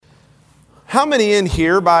How many in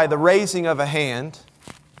here, by the raising of a hand,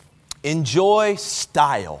 enjoy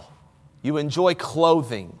style? You enjoy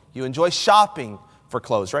clothing. You enjoy shopping for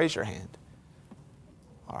clothes. Raise your hand.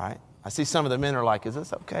 All right. I see some of the men are like, is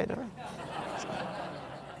this okay?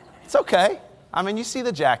 It's okay. I mean, you see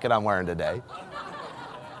the jacket I'm wearing today.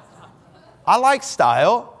 I like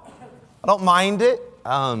style. I don't mind it.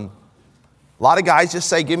 A lot of guys just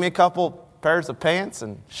say, give me a couple pairs of pants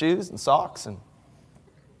and shoes and socks and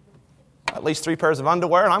at least 3 pairs of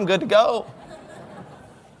underwear, and I'm good to go.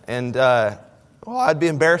 And, I'd be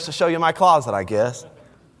embarrassed to show you my closet, I guess.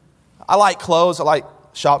 I like clothes. I like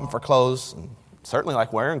shopping for clothes, and certainly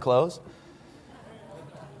like wearing clothes.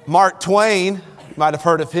 Mark Twain, you might have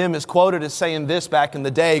heard of him, is quoted as saying this back in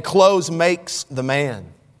the day: clothes makes the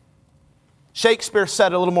man. Shakespeare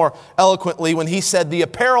said it a little more eloquently when he said, the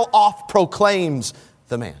apparel oft proclaims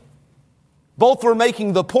the man. Both were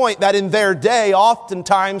making the point that in their day,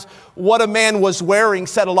 oftentimes, what a man was wearing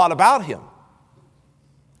said a lot about him.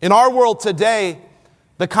 In our world today,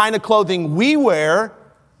 the kind of clothing we wear,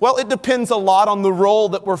 well, it depends a lot on the role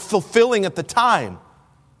that we're fulfilling at the time.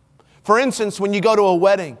 For instance, when you go to a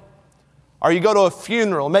wedding, or you go to a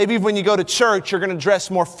funeral, maybe when you go to church, you're going to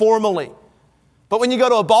dress more formally. But when you go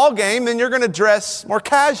to a ball game, then you're going to dress more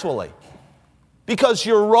casually. Because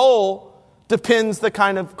your role depends the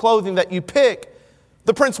kind of clothing that you pick.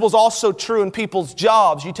 The principle is also true in people's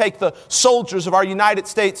jobs. You take the soldiers of our United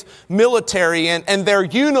States military, and their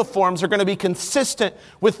uniforms are going to be consistent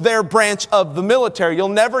with their branch of the military. You'll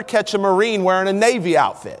never catch a Marine wearing a Navy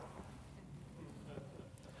outfit.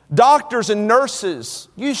 Doctors and nurses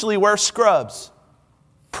usually wear scrubs.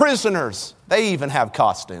 Prisoners, they even have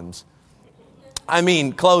costumes.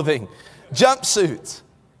 Clothing. Jumpsuits.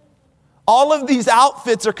 All of these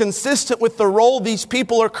outfits are consistent with the role these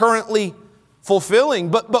people are currently fulfilling.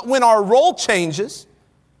 But when our role changes,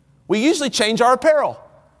 we usually change our apparel.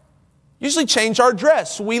 Usually change our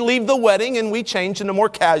dress. We leave the wedding and we change into more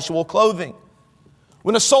casual clothing.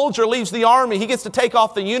 When a soldier leaves the army, he gets to take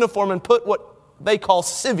off the uniform and put what they call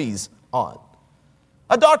civvies on.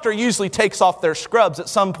 A doctor usually takes off their scrubs at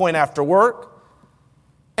some point after work.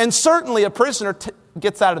 And certainly a prisoner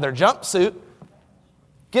gets out of their jumpsuit,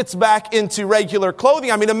 gets back into regular clothing.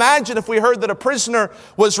 Imagine if we heard that a prisoner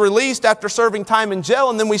was released after serving time in jail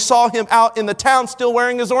and then we saw him out in the town still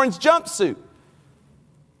wearing his orange jumpsuit.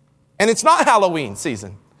 And it's not Halloween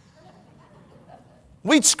season.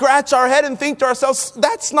 We'd scratch our head and think to ourselves,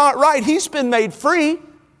 that's not right. He's been made free,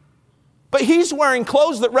 but he's wearing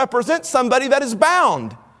clothes that represent somebody that is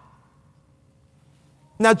bound.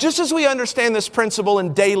 Now, just as we understand this principle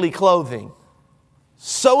in daily clothing,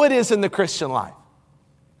 so it is in the Christian life.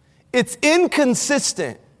 It's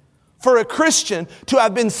inconsistent for a Christian to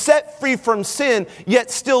have been set free from sin,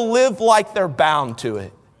 yet still live like they're bound to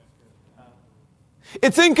it.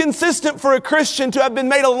 It's inconsistent for a Christian to have been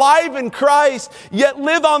made alive in Christ, yet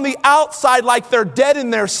live on the outside like they're dead in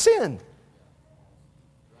their sin.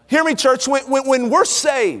 Hear me, church, when we're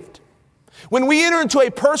saved, when we enter into a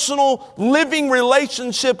personal living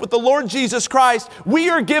relationship with the Lord Jesus Christ, we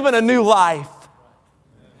are given a new life.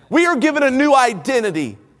 We are given a new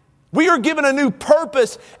identity. We are given a new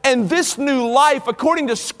purpose, and this new life, according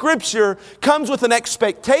to Scripture, comes with an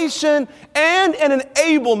expectation and an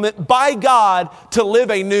enablement by God to live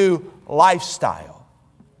a new lifestyle.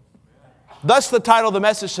 Thus the title of the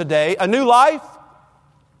message today, A New Life,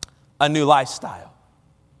 A New Lifestyle.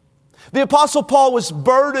 The Apostle Paul was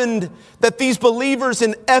burdened that these believers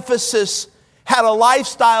in Ephesus had a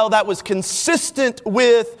lifestyle that was consistent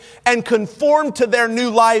with and conformed to their new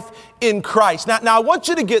life in Christ. Now I want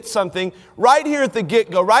you to get something right here at the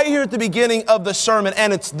get-go, right here at the beginning of the sermon,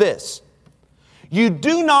 and it's this. You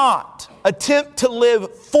do not attempt to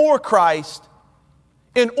live for Christ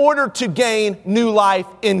in order to gain new life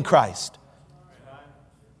in Christ.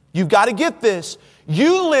 You've got to get this.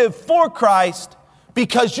 You live for Christ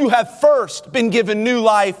because you have first been given new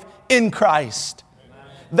life in Christ.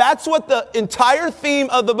 That's what the entire theme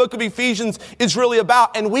of the book of Ephesians is really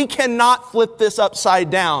about, and we cannot flip this upside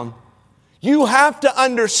down. You have to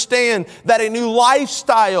understand that a new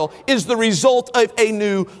lifestyle is the result of a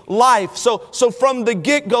new life. So from the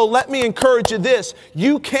get-go, let me encourage you this.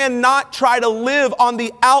 You cannot try to live on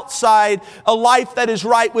the outside a life that is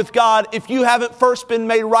right with God if you haven't first been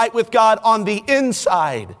made right with God on the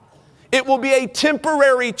inside. It will be a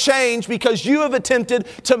temporary change because you have attempted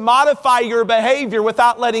to modify your behavior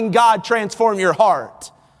without letting God transform your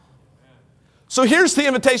heart. So here's the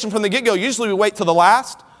invitation from the get-go. Usually we wait till the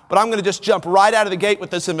last, but I'm going to just jump right out of the gate with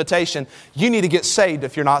this invitation. You need to get saved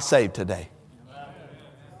if you're not saved today.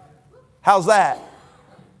 How's that?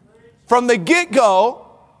 From the get-go,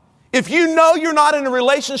 If you know you're not in a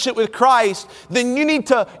relationship with Christ, then you need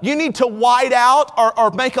to white out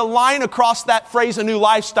or make a line across that phrase, a new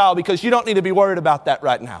lifestyle, because you don't need to be worried about that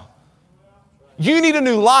right now. You need a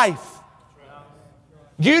new life.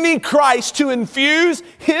 You need Christ to infuse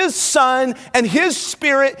His Son and His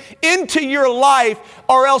Spirit into your life,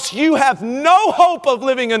 or else you have no hope of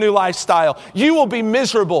living a new lifestyle. You will be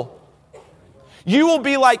miserable. You will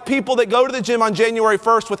be like people that go to the gym on January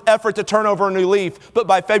 1st with effort to turn over a new leaf, but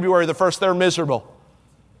by February the 1st, they're miserable.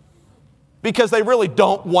 Because they really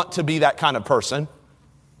don't want to be that kind of person.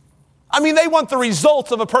 I mean, they want the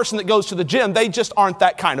results of a person that goes to the gym. They just aren't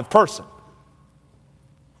that kind of person.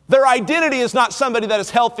 Their identity is not somebody that is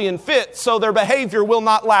healthy and fit, so their behavior will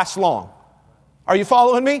not last long. Are you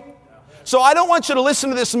following me? So I don't want you to listen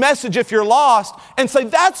to this message if you're lost and say,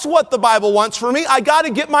 that's what the Bible wants for me. I got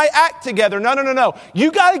to get my act together. No.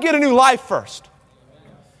 You got to get a new life first.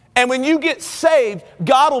 And when you get saved,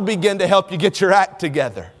 God will begin to help you get your act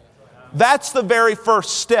together. That's the very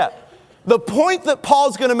first step. The point that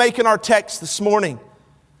Paul's going to make in our text this morning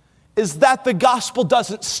is that the gospel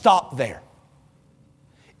doesn't stop there.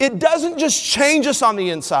 It doesn't just change us on the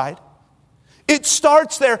inside. It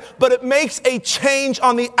starts there, but it makes a change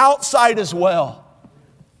on the outside as well.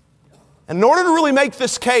 And in order to really make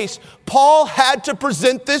this case, Paul had to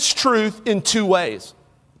present this truth in two ways.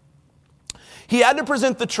 He had to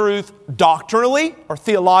present the truth doctrinally or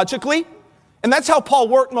theologically, and that's how Paul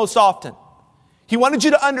worked most often. He wanted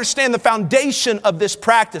you to understand the foundation of this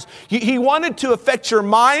practice. He wanted to affect your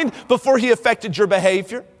mind before he affected your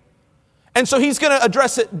behavior. And so he's going to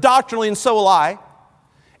address it doctrinally, and so will I.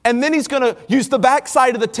 And then he's going to use the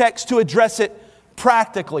backside of the text to address it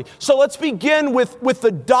practically. So let's begin with the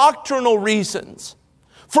doctrinal reasons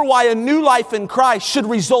for why a new life in Christ should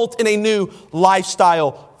result in a new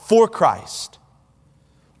lifestyle for Christ.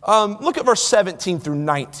 Look at verse 17 through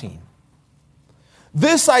 19.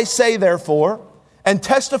 This I say, therefore, and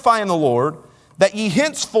testify in the Lord, that ye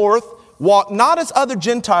henceforth walk not as other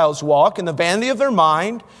Gentiles walk, in the vanity of their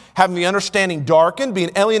mind, having the understanding darkened,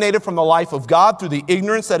 being alienated from the life of God through the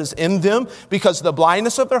ignorance that is in them, because of the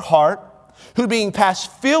blindness of their heart, who being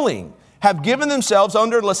past feeling, have given themselves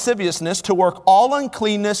under lasciviousness to work all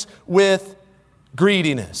uncleanness with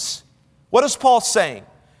greediness. What is Paul saying?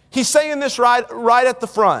 He's saying this right at the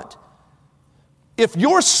front. If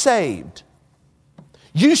you're saved,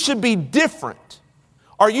 you should be different,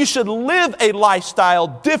 or you should live a lifestyle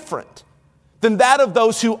different than that of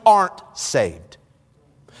those who aren't saved.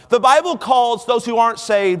 The Bible calls those who aren't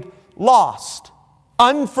saved lost,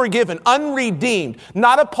 unforgiven, unredeemed,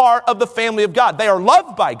 not a part of the family of God. They are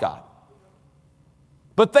loved by God,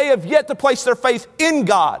 but they have yet to place their faith in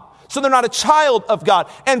God, so they're not a child of God.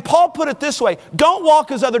 And Paul put it this way: don't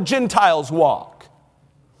walk as other Gentiles walk.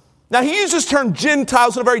 Now, he uses the term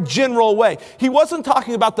Gentiles in a very general way. He wasn't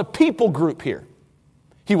talking about the people group here.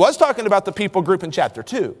 He was talking about the people group in chapter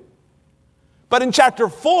 2. But in chapter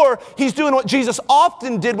 4, he's doing what Jesus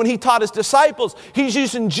often did when he taught his disciples. He's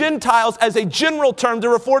using Gentiles as a general term to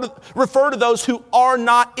refer to those who are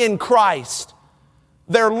not in Christ.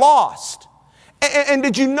 They're lost. And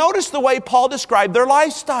did you notice the way Paul described their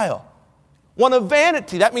lifestyle? One of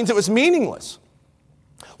vanity, that means it was meaningless.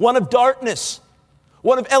 One of darkness,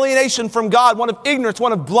 one of alienation from God, one of ignorance,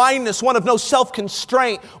 one of blindness, one of no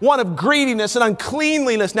self-constraint, one of greediness and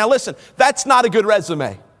uncleanliness. Now listen, that's not a good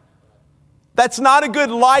resume. That's not a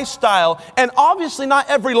good lifestyle, and obviously not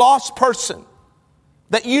every lost person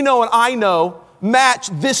that you know and I know match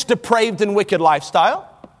this depraved and wicked lifestyle.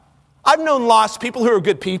 I've known lost people who are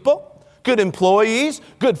good people, good employees,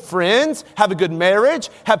 good friends, have a good marriage,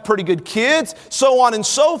 have pretty good kids, so on and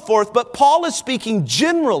so forth. But Paul is speaking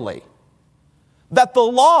generally that the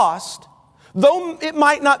lost, though it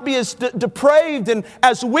might not be as depraved and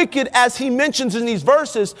as wicked as he mentions in these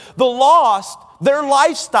verses, the lost, their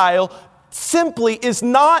lifestyle simply it's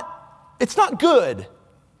not good.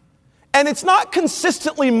 And it's not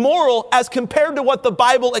consistently moral as compared to what the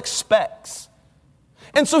Bible expects.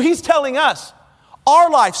 And so he's telling us, our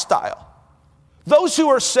lifestyle, those who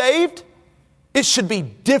are saved, it should be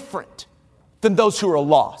different than those who are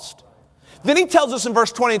lost. Then he tells us in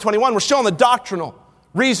verse 20 and 21, we're showing the doctrinal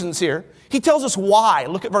reasons here. He tells us why.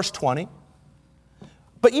 Look at verse 20.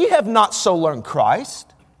 But ye have not so learned Christ.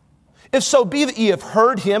 If so be that ye have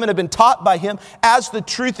heard him and have been taught by him, as the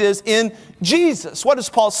truth is in Jesus. What is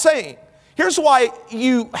Paul saying? Here's why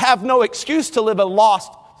you have no excuse to live a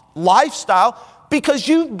lost lifestyle: because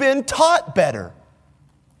you've been taught better.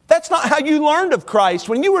 That's not how you learned of Christ.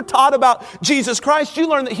 When you were taught about Jesus Christ, you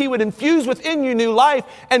learned that he would infuse within you new life,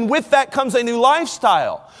 and with that comes a new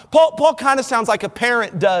lifestyle. Paul kind of sounds like a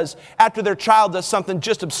parent does after their child does something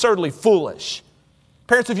just absurdly foolish.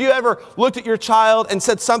 Parents, have you ever looked at your child and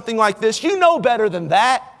said something like this? You know better than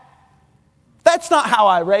that. That's not how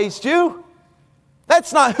I raised you.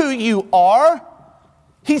 That's not who you are.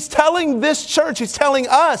 He's telling this church, he's telling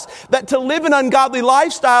us that to live an ungodly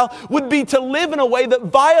lifestyle would be to live in a way that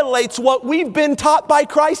violates what we've been taught by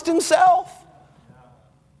Christ himself.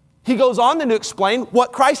 He goes on then to explain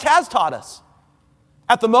what Christ has taught us.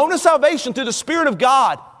 At the moment of salvation, through the Spirit of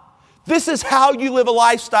God, this is how you live a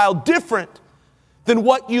lifestyle different than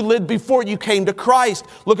what you lived before you came to Christ.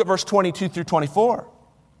 Look at verse 22 through 24.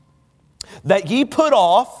 That ye put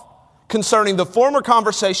off concerning the former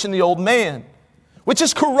conversation the old man, which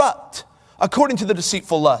is corrupt according to the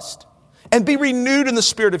deceitful lust, and be renewed in the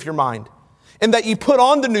spirit of your mind, and that ye put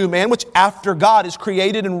on the new man, which after God is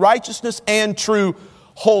created in righteousness and true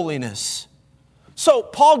holiness. So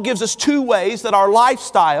Paul gives us two ways that our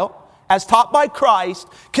lifestyle, as taught by Christ,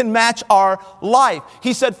 can match our life.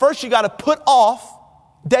 He said, first, you got to put off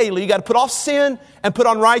daily. You got to put off sin and put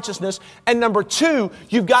on righteousness. And number two,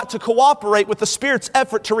 you've got to cooperate with the Spirit's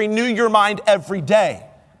effort to renew your mind every day.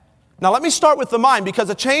 Now, let me start with the mind, because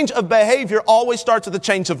a change of behavior always starts with a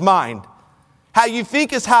change of mind. How you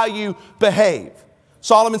think is how you behave.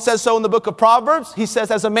 Solomon says so in the book of Proverbs. He says,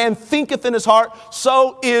 as a man thinketh in his heart,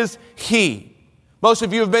 so is he. Most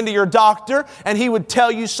of you have been to your doctor, and he would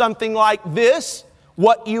tell you something like this: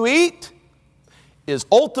 what you eat is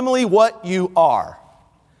ultimately what you are.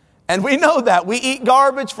 And we know that. We eat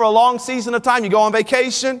garbage for a long season of time. You go on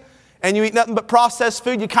vacation, and you eat nothing but processed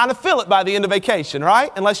food, you kind of feel it by the end of vacation,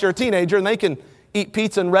 right? Unless you're a teenager and they can eat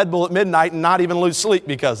pizza and Red Bull at midnight and not even lose sleep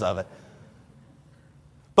because of it.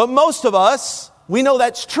 But most of us, we know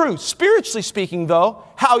that's true. Spiritually speaking, though,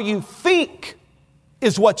 how you think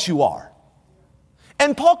is what you are.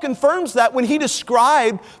 And Paul confirms that when he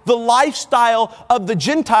described the lifestyle of the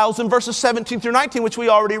Gentiles in verses 17 through 19, which we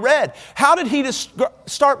already read. How did he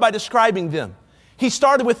start by describing them? He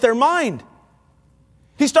started with their mind.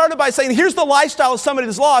 He started by saying, here's the lifestyle of somebody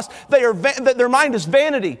that's lost. Their mind is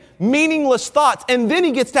vanity, meaningless thoughts. And then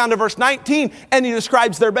he gets down to verse 19 and he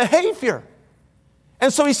describes their behavior.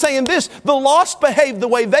 And so he's saying this: the lost behave the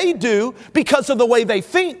way they do because of the way they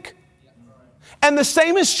think. And the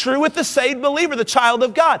same is true with the saved believer, the child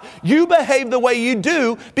of God. You behave the way you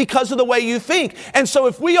do because of the way you think. And so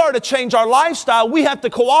if we are to change our lifestyle, we have to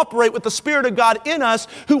cooperate with the Spirit of God in us,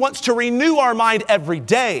 who wants to renew our mind every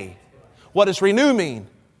day. What does renew mean?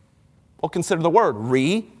 Well, consider the word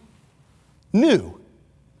renew.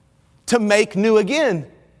 To make new again.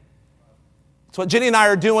 That's what Jenny and I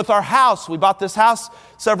are doing with our house. We bought this house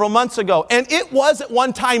several months ago, and it was at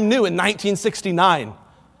one time new in 1969.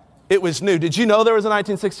 It was new. Did you know there was a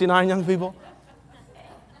 1969, young people?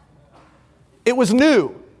 It was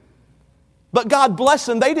new. But God bless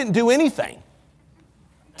them, they didn't do anything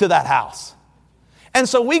to that house. And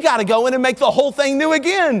so we got to go in and make the whole thing new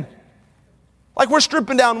again. Like we're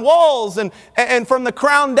stripping down walls, and from the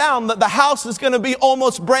crown down, the house is going to be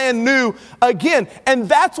almost brand new again. And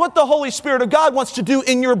that's what the Holy Spirit of God wants to do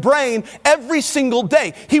in your brain every single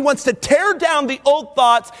day. He wants to tear down the old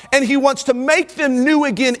thoughts, and He wants to make them new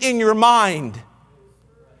again in your mind.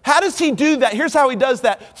 How does He do that? Here's how He does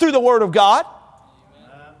that: through the Word of God.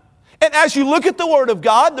 And as you look at the Word of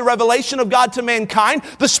God, the revelation of God to mankind,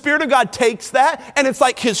 the Spirit of God takes that, and it's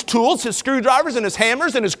like His tools, His screwdrivers and His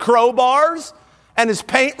hammers and His crowbars and His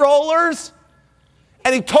paint rollers,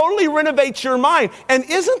 and He totally renovates your mind. And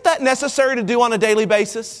isn't that necessary to do on a daily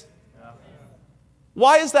basis?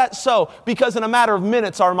 Why is that so? Because in a matter of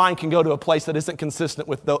minutes, our mind can go to a place that isn't consistent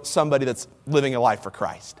with somebody that's living a life for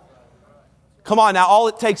Christ. Come on now, all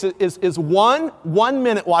it takes is one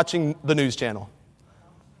minute watching the news channel.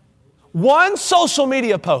 One social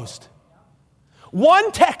media post.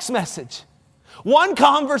 One text message. One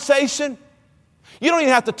conversation. You don't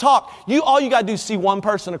even have to talk. All you got to do is see one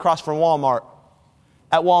person across from Walmart,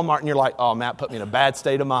 and you're like, oh, Matt put me in a bad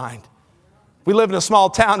state of mind. We live in a small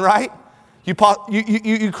town, right? You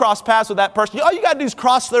cross paths with that person. All you got to do is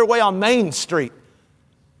cross their way on Main Street,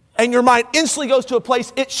 and your mind instantly goes to a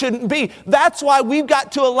place it shouldn't be. That's why we've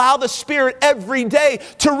got to allow the Spirit every day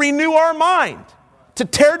to renew our mind, to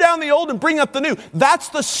tear down the old and bring up the new. That's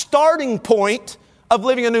the starting point of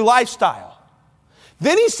living a new lifestyle.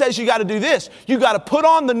 Then he says you got to do this. You got to put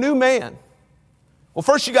on the new man. Well,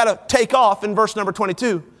 first you got to take off, in verse number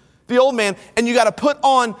 22, the old man, and you got to put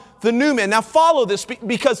on the new man. Now follow this,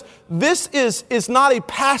 because this is not a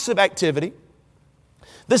passive activity.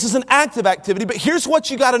 This is an active activity, but here's what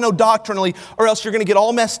you got to know doctrinally, or else you're going to get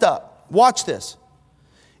all messed up. Watch this.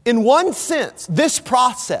 In one sense, this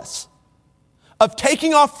process of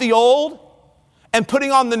taking off the old and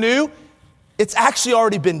putting on the new, it's actually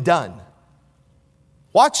already been done.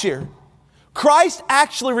 Watch here. Christ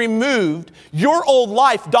actually removed your old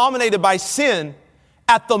life dominated by sin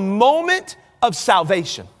at the moment of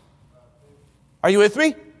salvation. Are you with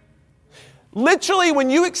me? Literally, when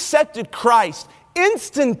you accepted Christ,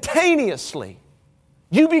 instantaneously,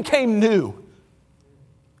 you became new.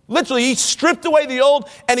 Literally, He stripped away the old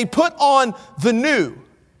and He put on the new.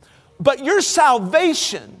 But your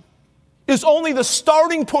salvation is only the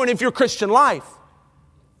starting point of your Christian life.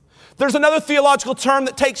 There's another theological term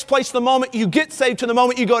that takes place the moment you get saved to the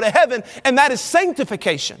moment you go to heaven, and that is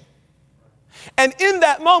sanctification. And in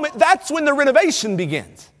that moment, that's when the renovation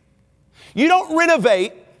begins. You don't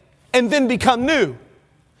renovate and then become new.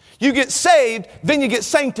 You get saved, then you get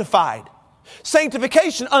sanctified.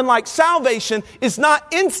 Sanctification, unlike salvation, is not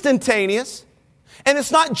instantaneous, and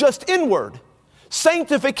it's not just inward.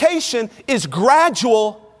 Sanctification is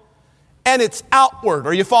gradual and it's outward.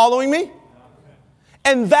 Are you following me?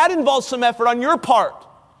 And that involves some effort on your part.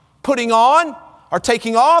 Putting on or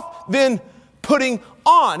taking off, then putting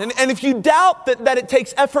on. And if you doubt that it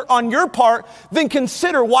takes effort on your part, then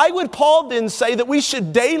consider, why would Paul then say that we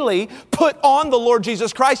should daily put on the Lord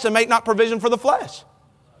Jesus Christ and make not provision for the flesh?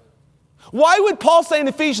 Why would Paul say in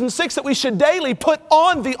Ephesians 6 that we should daily put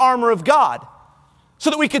on the armor of God so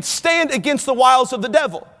that we could stand against the wiles of the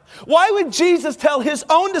devil? Why would Jesus tell His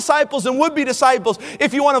own disciples and would-be disciples,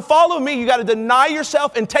 if you want to follow me, you got to deny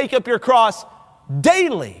yourself and take up your cross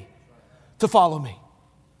daily to follow me?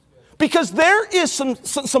 Because there is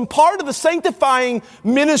some part of the sanctifying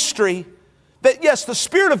ministry that, yes, the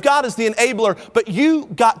Spirit of God is the enabler, but you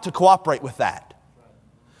got to cooperate with that.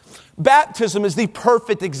 Baptism is the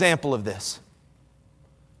perfect example of this.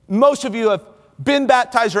 Most of you have been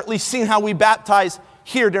baptized or at least seen how we baptize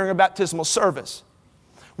here during a baptismal service.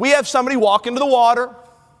 We have somebody walk into the water,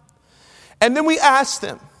 and then we ask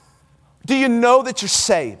them, do you know that you're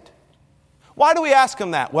saved? Why do we ask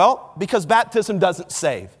them that? Well, because baptism doesn't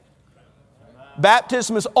save.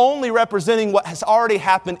 Baptism is only representing what has already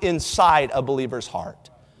happened inside a believer's heart.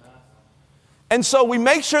 And so we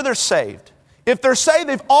make sure they're saved. If they're saved,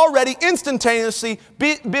 they've already instantaneously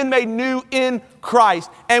been made new in Christ.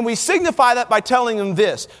 And we signify that by telling them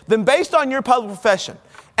this. Then based on your public profession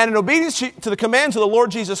and in obedience to the commands of the Lord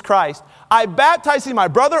Jesus Christ, I baptize thee, my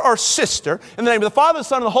brother or sister, in the name of the Father, the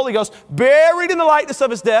Son, and the Holy Ghost, buried in the likeness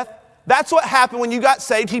of His death. That's what happened when you got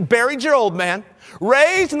saved. He buried your old man.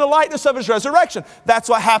 Raised in the likeness of His resurrection. That's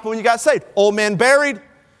what happened when you got saved. Old man buried,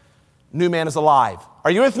 new man is alive.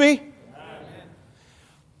 Are you with me? Amen.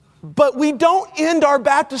 But we don't end our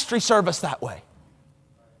baptistry service that way.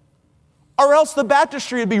 Or else the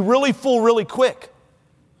baptistry would be really full really quick.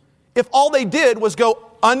 If all they did was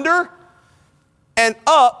go under and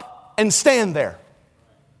up and stand there.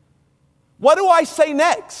 What do I say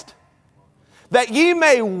next? That ye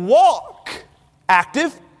may walk,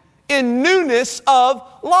 active, in newness of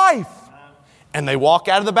life. And they walk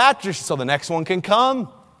out of the baptistry so the next one can come.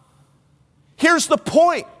 Here's the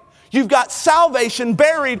point. You've got salvation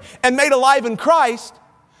buried and made alive in Christ.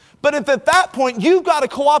 But if at that point you've got to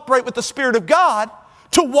cooperate with the Spirit of God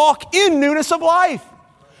to walk in newness of life.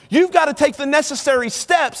 You've got to take the necessary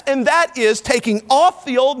steps, and that is taking off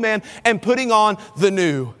the old man and putting on the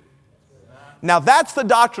new. Now that's the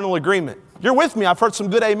doctrinal agreement. You're with me. I've heard some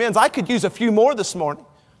good amens. I could use a few more this morning.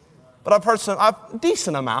 But I've heard a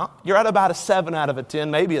decent amount. You're at about a 7 out of a 10,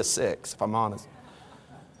 maybe a 6, if I'm honest.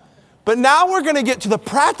 But now we're going to get to the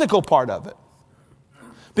practical part of it.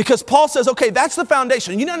 Because Paul says, okay, that's the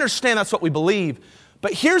foundation. You need to understand that's what we believe.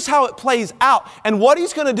 But here's how it plays out. And what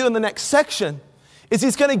he's going to do in the next section is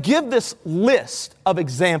he's going to give this list of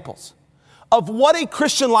examples of what a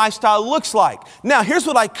Christian lifestyle looks like. Now, here's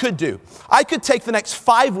what I could do. I could take the next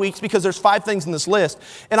 5 weeks, because there's 5 things in this list,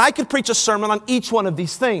 and I could preach a sermon on each one of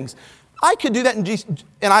these things. I could do that,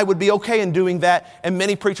 and I would be okay in doing that, and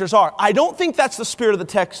many preachers are. I don't think that's the spirit of the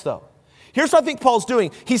text, though. Here's what I think Paul's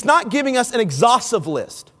doing. He's not giving us an exhaustive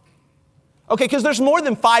list. Okay, because there's more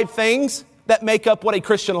than 5 things that make up what a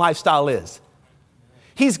Christian lifestyle is.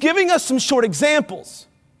 He's giving us some short examples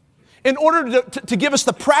in order to give us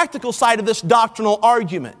the practical side of this doctrinal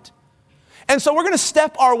argument. And so we're going to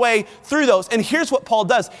step our way through those. And here's what Paul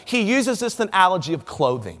does. He uses this analogy of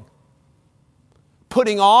clothing.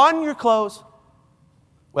 Putting on your clothes.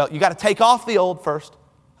 Well, you got to take off the old first.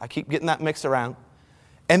 I keep getting that mixed around.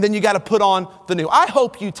 And then you got to put on the new. I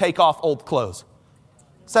hope you take off old clothes.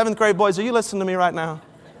 7th grade boys, are you listening to me right now?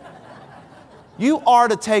 You are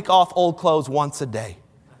to take off old clothes once a day,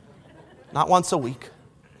 not once a week.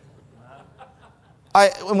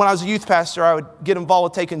 When I was a youth pastor, I would get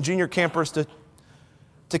involved with taking junior campers to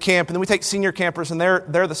camp, and then we take senior campers, and they're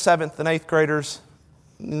the 7th and 8th graders,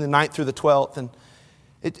 and the 9th through the 12th, and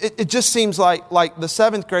it just seems like the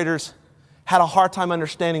 7th graders had a hard time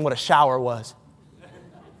understanding what a shower was.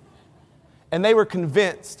 And they were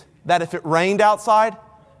convinced that if it rained outside,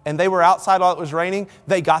 and they were outside while it was raining,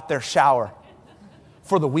 they got their shower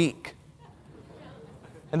for the week.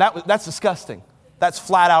 And that's disgusting. That's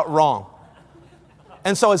flat out wrong.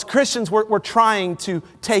 And so as Christians, we're trying to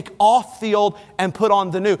take off the old and put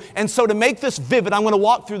on the new. And so to make this vivid, I'm going to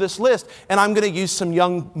walk through this list, and I'm going to use some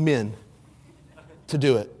young men to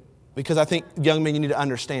do it. Because I think, young men, you need to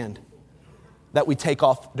understand that we take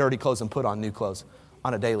off dirty clothes and put on new clothes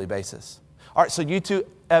on a daily basis. All right, so you two,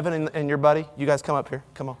 Evan and your buddy, you guys come up here.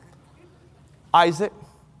 Come on. Isaac,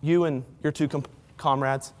 you and your two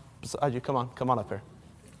comrades beside you, come on up here.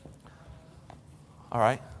 All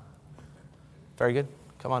right. Very good.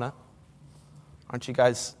 Come on up. Aren't you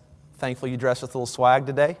guys thankful you dressed with a little swag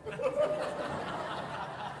today?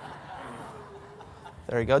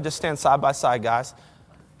 There you go. Just stand side by side, guys.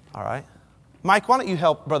 All right. Mike, why don't you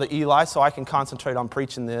help Brother Eli so I can concentrate on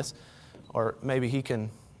preaching this? Or maybe you can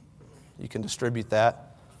distribute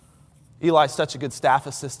that. Eli's such a good staff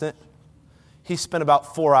assistant. He spent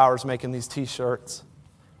about 4 hours making these T-shirts.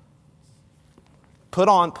 Put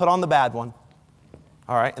on the bad one.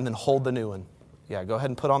 All right, and then hold the new one. Yeah, go ahead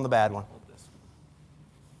and put on the bad one.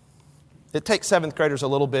 It takes 7th graders a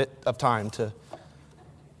little bit of time to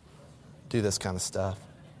do this kind of stuff.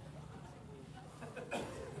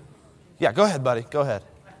 Yeah, go ahead, buddy. Go ahead.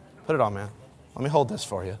 Put it on, man. Let me hold this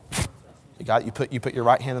for you. You got it? You put your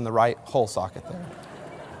right hand in the right hole socket there.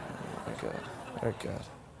 Very good. Very good.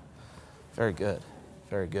 Very good.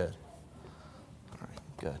 Very good. All right,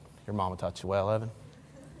 good. Your mama taught you well, Evan.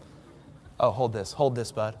 Oh, hold this. Hold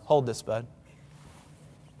this, bud. Hold this, bud.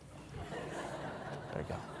 There you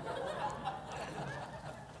go.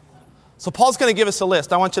 So Paul's going to give us a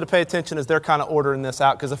list. I want you to pay attention as they're kind of ordering this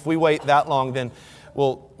out, because if we wait that long, then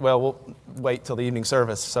we'll wait till the evening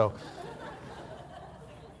service. So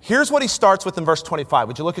here's what he starts with in verse 25.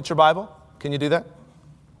 Would you look at your Bible? Can you do that?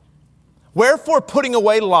 Wherefore, putting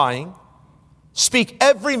away lying, speak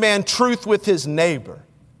every man truth with his neighbor.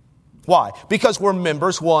 Why? Because we're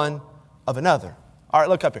members one of another. All right,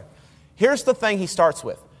 look up here. Here's the thing he starts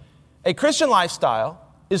with. A Christian lifestyle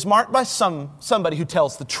is marked by somebody who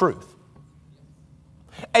tells the truth.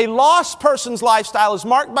 A lost person's lifestyle is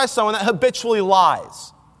marked by someone that habitually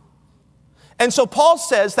lies. And so Paul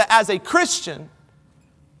says that as a Christian,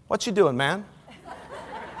 what you doing, man?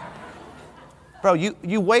 Bro,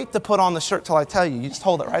 you wait to put on the shirt till I tell you. You just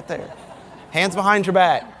hold it right there. Hands behind your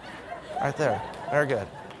back. Right there. Very good.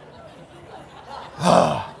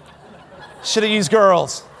 Should have used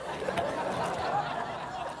girls.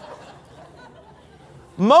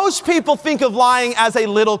 Most people think of lying as a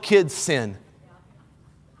little kid's sin.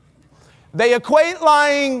 They equate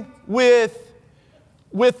lying with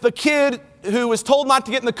the kid who was told not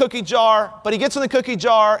to get in the cookie jar, but he gets in the cookie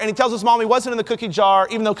jar and he tells his mom he wasn't in the cookie jar,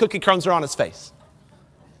 even though cookie crumbs are on his face.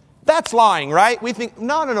 That's lying, right? We think,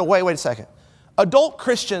 no, wait a second. Adult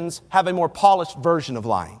Christians have a more polished version of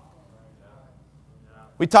lying.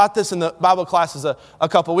 We taught this in the Bible classes a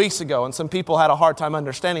couple weeks ago, and some people had a hard time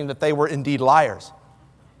understanding that they were indeed liars.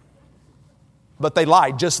 But they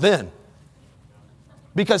lied just then.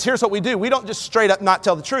 Because here's what we do. We don't just straight up not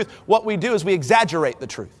tell the truth. What we do is we exaggerate the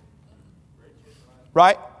truth.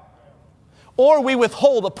 Right? Or we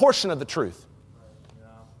withhold a portion of the truth.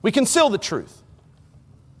 We conceal the truth.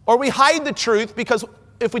 Or we hide the truth because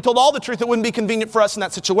if we told all the truth, it wouldn't be convenient for us in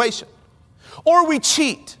that situation. Or we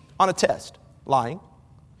cheat on a test, lying.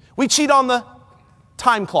 We cheat on the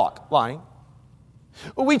time clock, lying.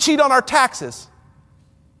 We cheat on our taxes.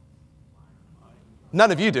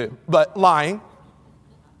 None of you do, but lying.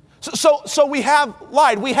 So we have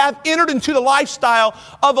lied. We have entered into the lifestyle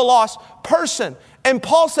of a lost person. And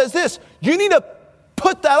Paul says this, you need to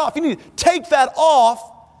put that off. You need to take that off,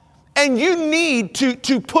 and you need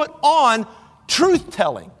to put on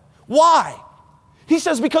truth-telling. Why? He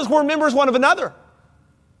says because we're members one of another.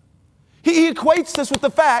 He equates this with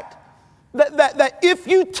the fact that if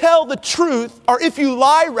you tell the truth, or if you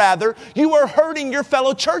lie rather, you are hurting your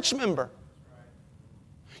fellow church member.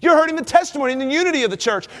 You're hurting the testimony and the unity of the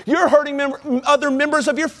church. You're hurting other members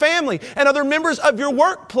of your family and other members of your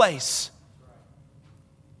workplace.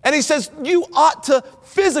 And he says you ought to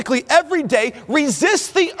physically, every day,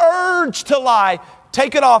 resist the urge to lie.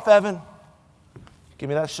 Take it off, Evan. Give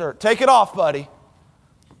me that shirt. Take it off, buddy.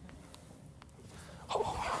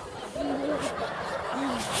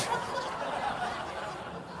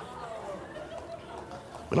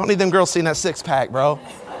 We don't need them girls seeing that six-pack, bro.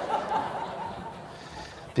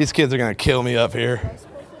 These kids are going to kill me up here.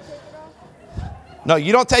 No,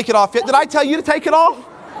 you don't take it off yet. Did I tell you to take it off?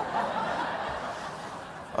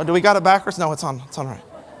 Oh, do we got it backwards? No, it's on. It's on right.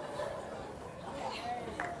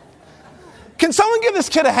 Can someone give this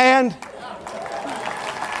kid a hand?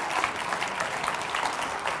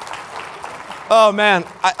 Oh, man.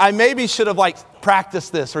 I maybe should have,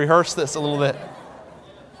 practiced this, rehearsed this a little bit.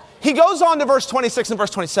 He goes on to verse 26 and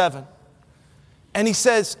verse 27. And he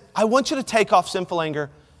says, I want you to take off sinful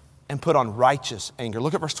anger and put on righteous anger.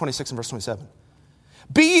 Look at verse 26 and verse 27.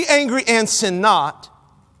 Be ye angry and sin not.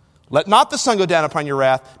 Let not the sun go down upon your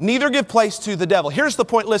wrath, neither give place to the devil. Here's the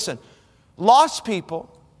point. Listen, lost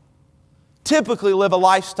people typically live a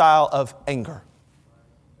lifestyle of anger.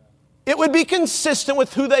 It would be consistent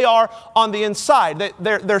with who they are on the inside.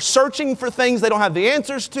 They're searching for things they don't have the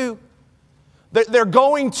answers to. They're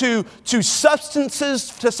going to substances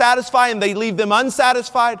to satisfy, and they leave them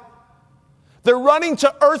unsatisfied. They're running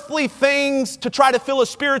to earthly things to try to fill a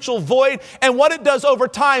spiritual void. And what it does over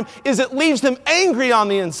time is it leaves them angry on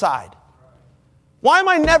the inside. Why am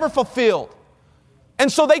I never fulfilled? And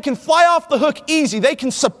so they can fly off the hook easy. They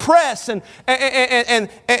can suppress and kind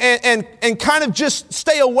of just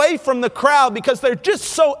stay away from the crowd because they're just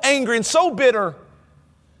so angry and so bitter.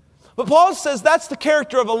 But Paul says that's the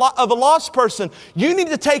character of a lost person. You need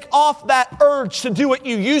to take off that urge to do what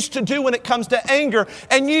you used to do when it comes to anger,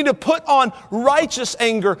 and you need to put on righteous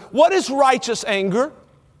anger. What is righteous anger?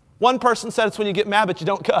 One person said it's when you get mad but you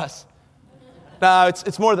don't cuss. No,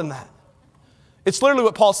 it's more than that. It's literally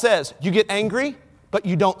what Paul says. You get angry, but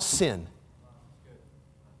you don't sin.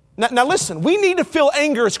 Now listen, we need to feel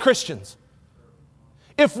anger as Christians.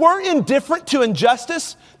 If we're indifferent to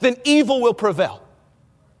injustice, then evil will prevail.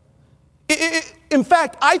 In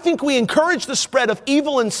fact, I think we encourage the spread of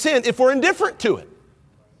evil and sin if we're indifferent to it.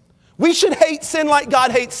 We should hate sin like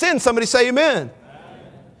God hates sin. Somebody say amen.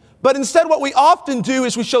 But instead what we often do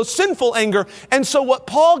is we show sinful anger. And so what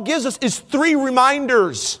Paul gives us is 3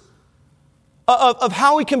 reminders of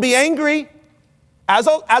how we can be angry as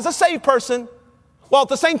a saved person, while at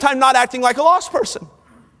the same time not acting like a lost person.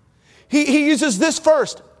 He uses this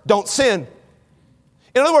first: don't sin.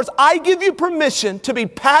 In other words, I give you permission to be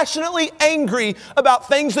passionately angry about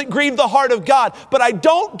things that grieve the heart of God, but I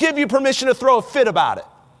don't give you permission to throw a fit about it.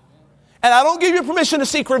 And I don't give you permission to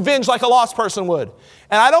seek revenge like a lost person would.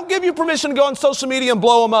 And I don't give you permission to go on social media and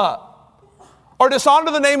blow them up or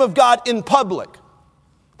dishonor the name of God in public.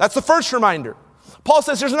 That's the first reminder. Paul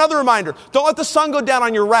says there's another reminder. Don't let the sun go down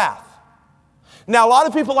on your wrath. Now, a lot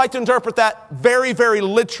of people like to interpret that very, very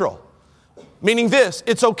literal. Meaning this: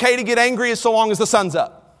 it's okay to get angry so long as the sun's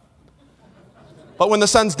up. But when the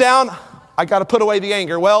sun's down, I got to put away the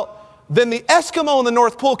anger. Well, then the Eskimo in the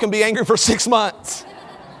North Pole can be angry for 6 months.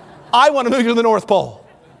 I want to move to the North Pole.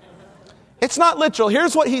 It's not literal.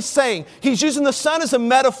 Here's what he's saying. He's using the sun as a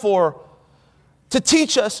metaphor to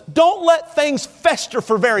teach us, don't let things fester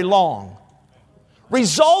for very long.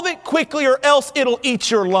 Resolve it quickly or else it'll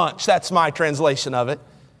eat your lunch. That's my translation of it.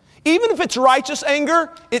 Even if it's righteous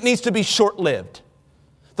anger, it needs to be short-lived.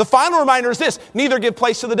 The final reminder is this: neither give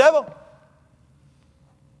place to the devil.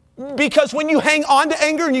 Because when you hang on to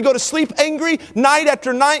anger and you go to sleep angry night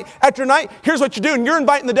after night after night, here's what you're doing. You're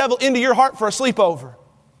inviting the devil into your heart for a sleepover.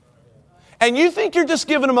 And you think you're just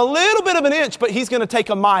giving him a little bit of an inch, but he's going to take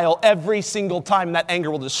a mile every single time. And that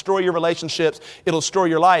anger will destroy your relationships. It'll destroy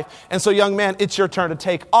your life. And so, young man, it's your turn to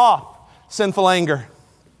take off sinful anger.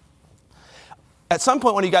 At some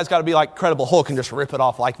point, one of you guys got to be like Incredible Hulk and just rip it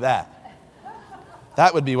off like that.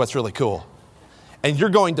 That would be what's really cool. And you're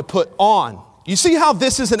going to put on. You see how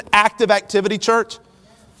this is an active activity, church?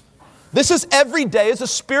 This is every day as the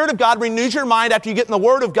Spirit of God renews your mind after you get in the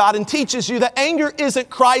Word of God and teaches you that anger isn't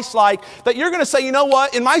Christ-like, that you're going to say, you know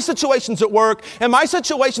what, in my situations at work, in my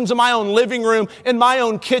situations in my own living room, in my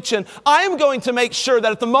own kitchen, I am going to make sure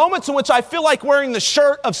that at the moments in which I feel like wearing the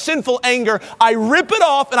shirt of sinful anger, I rip it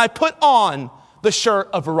off and I put on the shirt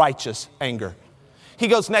of righteous anger. He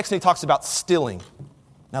goes next and he talks about stealing.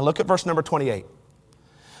 Now look at verse number 28.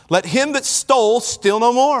 Let him that stole steal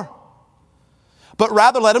no more, but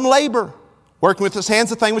rather let him labor, working with his hands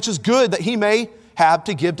the thing which is good, that he may have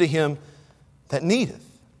to give to him that needeth.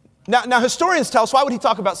 Now historians tell us, why would he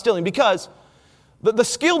talk about stealing? Because the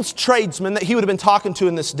skilled tradesmen that he would have been talking to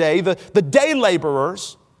in this day, the day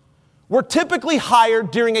laborers, were typically hired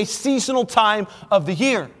during a seasonal time of the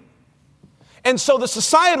year. And so the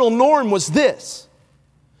societal norm was this: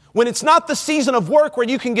 when it's not the season of work where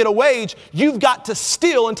you can get a wage, you've got to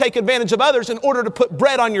steal and take advantage of others in order to put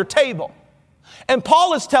bread on your table. And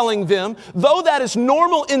Paul is telling them, though that is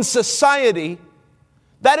normal in society,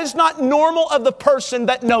 That is not normal of the person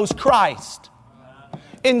that knows Christ.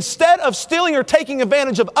 Instead of stealing or taking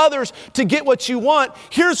advantage of others to get what you want,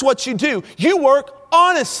 here's what you do. You work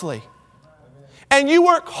honestly. And you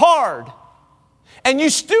work hard. And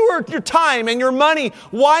you steward your time and your money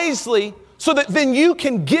wisely so that then you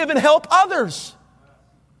can give and help others.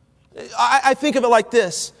 I think of it like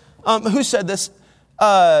this. Who said this?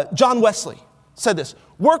 John Wesley said this.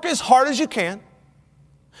 Work as hard as you can.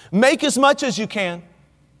 Make as much as you can.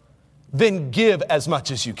 Then give as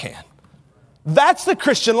much as you can. That's the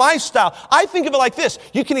Christian lifestyle. I think of it like this.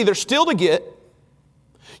 You can either steal to get,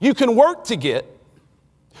 you can work to get,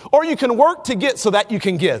 or you can work to get so that you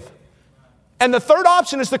can give. And the third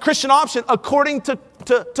option is the Christian option according to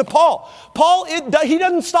Paul. Paul, he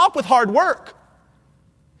doesn't stop with hard work.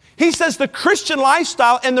 He says the Christian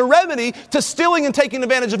lifestyle and the remedy to stealing and taking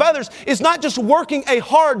advantage of others is not just working a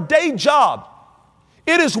hard day job.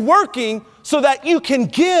 It is working so that you can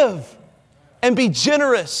give and be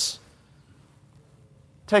generous.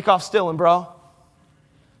 Take off stealing, bro,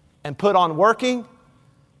 and put on working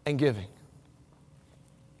and giving.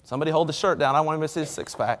 Somebody hold the shirt down. I want him to see his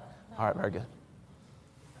six-pack. All right, very good.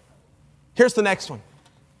 Here's the next one.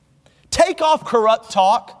 Take off corrupt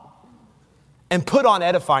talk and put on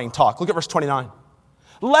edifying talk. Look at verse 29.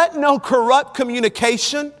 Let no corrupt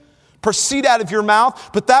communication proceed out of your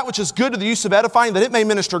mouth, but that which is good to the use of edifying, that it may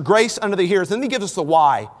minister grace unto the hearers. Then he gives us the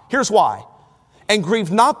why. Here's why. And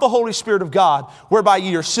grieve not the Holy Spirit of God, whereby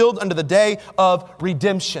ye are sealed unto the day of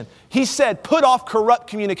redemption. He said, put off corrupt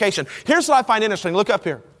communication. Here's what I find interesting. Look up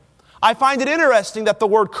here. I find it interesting that the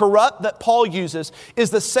word corrupt that Paul uses is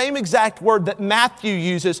the same exact word that Matthew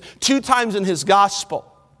uses 2 times in his gospel.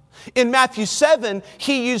 In Matthew 7,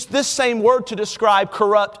 he used this same word to describe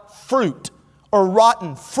corrupt fruit or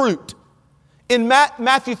rotten fruit. In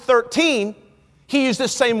Matthew 13, he used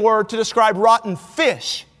this same word to describe rotten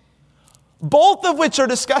fish. Both of which are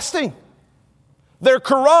disgusting. They're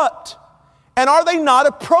corrupt. And are they not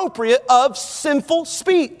appropriate of sinful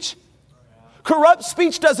speech? Corrupt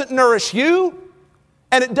speech doesn't nourish you,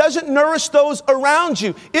 and it doesn't nourish those around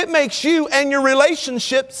you. It makes you and your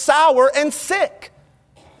relationship sour and sick.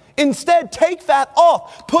 Instead, take that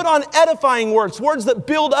off. Put on edifying words, words that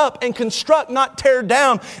build up and construct, not tear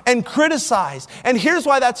down and criticize. And here's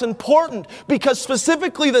why that's important, because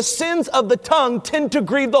specifically the sins of the tongue tend to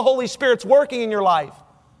grieve the Holy Spirit's working in your life.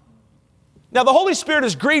 Now, the Holy Spirit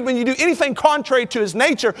is grieved when you do anything contrary to His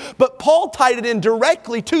nature, but Paul tied it in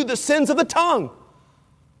directly to the sins of the tongue.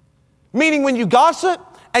 Meaning when you gossip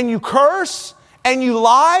and you curse and you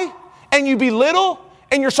lie and you belittle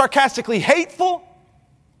and you're sarcastically hateful,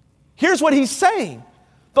 here's what he's saying.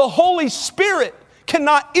 The Holy Spirit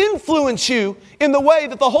cannot influence you in the way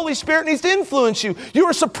that the Holy Spirit needs to influence you. You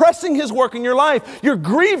are suppressing His work in your life. You're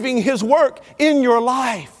grieving His work in your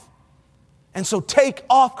life. And so take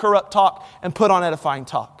off corrupt talk and put on edifying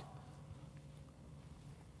talk.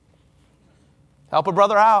 Help a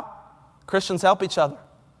brother out. Christians help each other.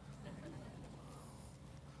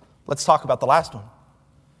 Let's talk about the last one.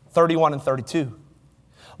 31 and 32.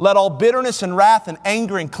 Let all bitterness and wrath and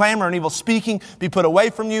anger and clamor and evil speaking be put away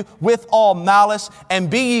from you with all malice, and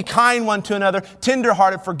be ye kind one to another,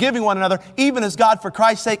 tenderhearted, forgiving one another, even as God for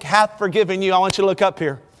Christ's sake hath forgiven you. I want you to look up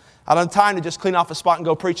here. I don't have time to just clean off a spot and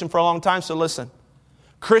go preaching for a long time, so listen.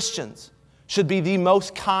 Christians should be the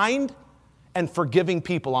most kind and forgiving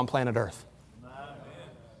people on planet Earth. Amen.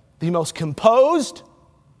 The most composed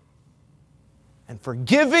and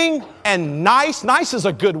forgiving and nice. Nice is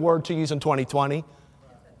a good word to use in 2020.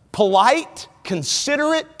 Polite,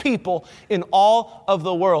 considerate people in all of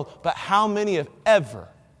the world. But how many have ever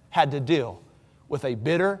had to deal with a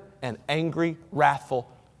bitter and angry,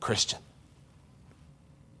 wrathful Christian?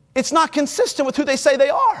 It's not consistent with who they say they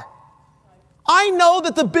are. I know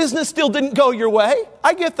that the business still didn't go your way.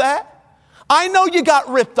 I get that. I know you got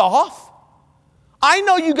ripped off. I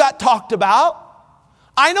know you got talked about.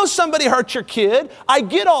 I know somebody hurt your kid. I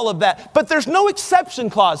get all of that. But there's no exception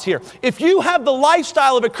clause here. If you have the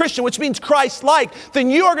lifestyle of a Christian, which means Christ-like, then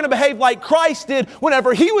you are going to behave like Christ did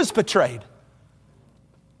whenever He was betrayed.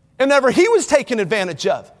 And whenever He was taken advantage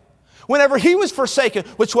of. Whenever He was forsaken,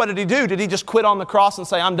 which what did He do? Did He just quit on the cross and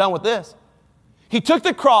say, I'm done with this? He took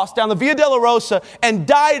the cross down the Via Dolorosa and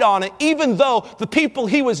died on it, even though the people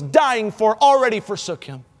He was dying for already forsook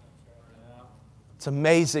Him. It's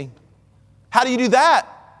amazing. How do you do that?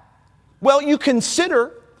 Well, you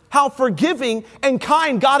consider how forgiving and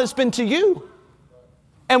kind God has been to you.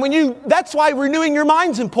 And that's why renewing your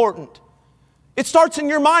mind's important. It starts in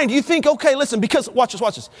your mind. You think, okay, listen, because, watch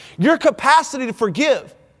this. Your capacity to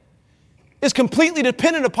forgive is completely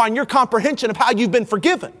dependent upon your comprehension of how you've been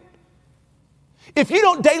forgiven. If you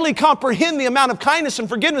don't daily comprehend the amount of kindness and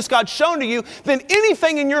forgiveness God's shown to you, then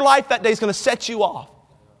anything in your life that day is going to set you off.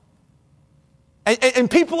 And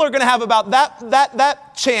people are going to have about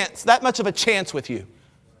that much of a chance with you.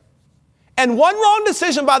 And one wrong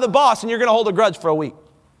decision by the boss and you're going to hold a grudge for a week.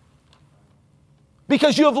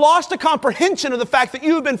 Because you have lost a comprehension of the fact that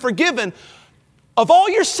you have been forgiven of all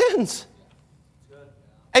your sins.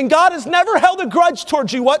 And God has never held a grudge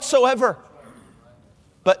towards you whatsoever.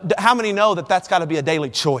 But how many know that that's got to be a daily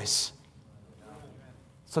choice?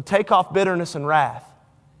 So take off bitterness and wrath.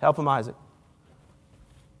 Help him, Isaac.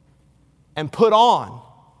 And put on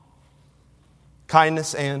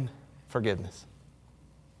kindness and forgiveness.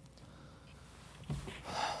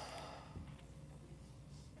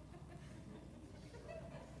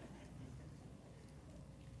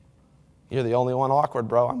 You're the only one awkward,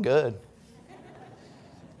 bro. I'm good.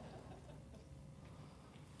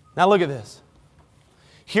 Now look at this.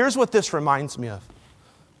 Here's what this reminds me of.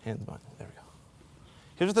 There we go.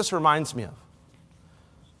 Here's what this reminds me of.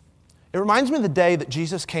 It reminds me of the day that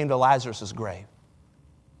Jesus came to Lazarus' grave.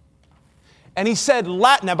 And he said,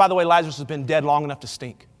 now by the way, Lazarus has been dead long enough to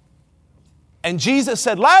stink. And Jesus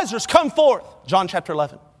said, Lazarus, come forth. John chapter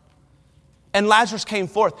 11. And Lazarus came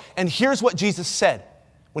forth. And here's what Jesus said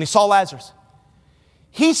when he saw Lazarus.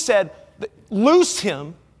 He said, loose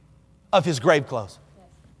him of his grave clothes.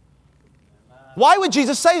 Why would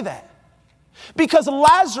Jesus say that? Because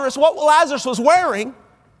what Lazarus was wearing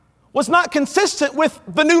was not consistent with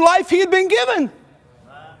the new life he had been given.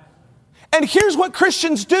 And here's what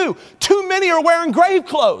Christians do. Too many are wearing grave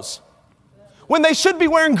clothes when they should be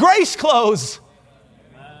wearing grace clothes.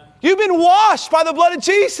 You've been washed by the blood of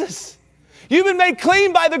Jesus. You've been made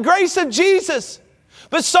clean by the grace of Jesus.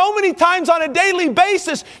 But so many times on a daily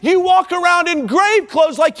basis, you walk around in grave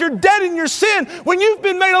clothes like you're dead in your sin when you've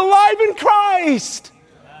been made alive in Christ.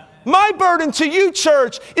 My burden to you,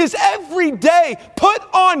 church, is every day put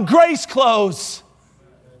on grace clothes.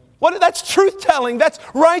 That's truth-telling. That's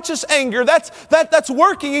righteous anger. That's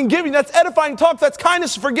working and giving. That's edifying talk. That's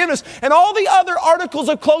kindness and forgiveness. And all the other articles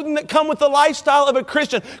of clothing that come with the lifestyle of a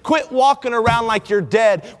Christian. Quit walking around like you're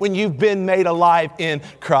dead when you've been made alive in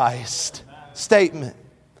Christ. Statement.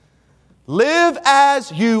 Live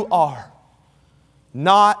as you are,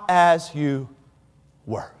 not as you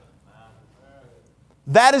were.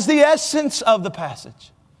 That is the essence of the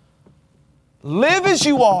passage. Live as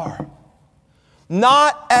you are,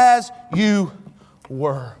 not as you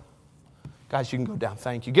were. Guys, you can go down.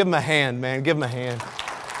 Thank you. Give them a hand, man. Give them a hand.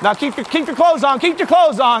 Now keep your clothes on. Keep your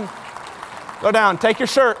clothes on. Go down. Take your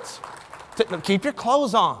shirts. Keep your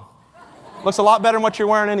clothes on. Looks a lot better than what you're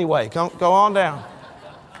wearing anyway. Go on down.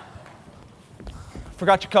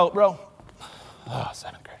 Forgot your coat, bro. Oh,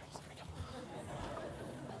 7th graders.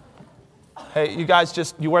 Hey, you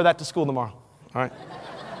guys you wear that to school tomorrow. All right?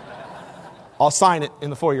 I'll sign it in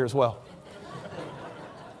the foyer as well.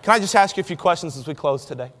 Can I just ask you a few questions as we close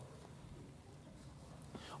today?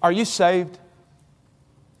 Are you saved?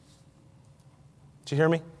 Did you hear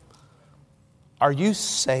me? Are you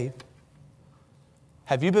saved?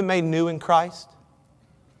 Have you been made new in Christ?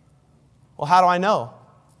 Well, how do I know?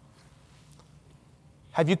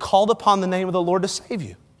 Have you called upon the name of the Lord to save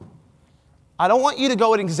you? I don't want you to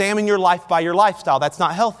go and examine your life by your lifestyle. That's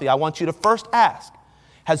not healthy. I want you to first ask,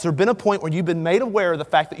 has there been a point where you've been made aware of the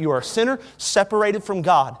fact that you are a sinner separated from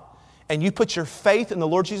God and you put your faith in the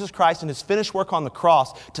Lord Jesus Christ and His finished work on the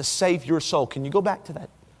cross to save your soul? Can you go back to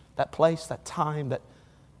that place, that time, that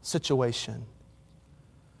situation?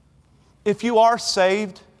 If you are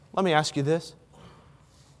saved, let me ask you this.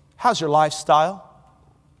 How's your lifestyle?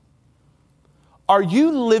 Are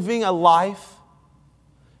you living a life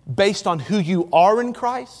based on who you are in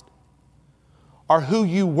Christ or who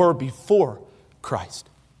you were before Christ?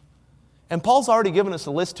 And Paul's already given us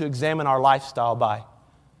a list to examine our lifestyle by.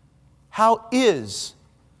 How is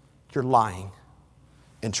your lying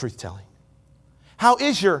and truth-telling? How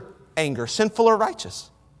is your anger, sinful or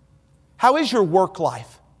righteous? How is your work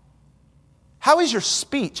life? How is your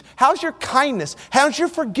speech? How's your kindness? How's your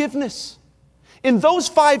forgiveness? In those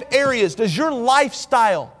 5 areas, does your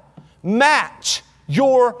lifestyle match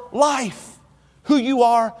your life, who you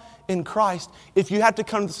are in Christ? If you have to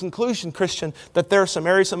come to the conclusion, Christian, that there are some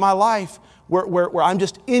areas of my life where I'm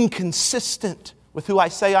just inconsistent with who I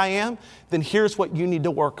say I am, then here's what you need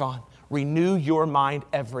to work on. Renew your mind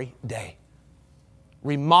every day.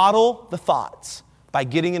 Remodel the thoughts by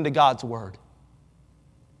getting into God's Word.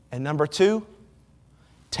 And number 2,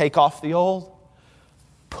 take off the old,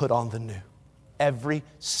 put on the new. Every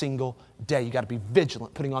single day. You got to be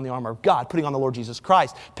vigilant, putting on the armor of God, putting on the Lord Jesus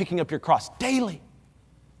Christ, picking up your cross daily.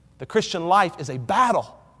 The Christian life is a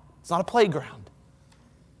battle. It's not a playground.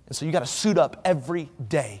 And so you got to suit up every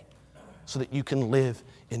day so that you can live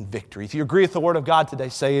in victory. If you agree with the Word of God today,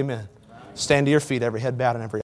 say amen. Stand to your feet, every head bowed and every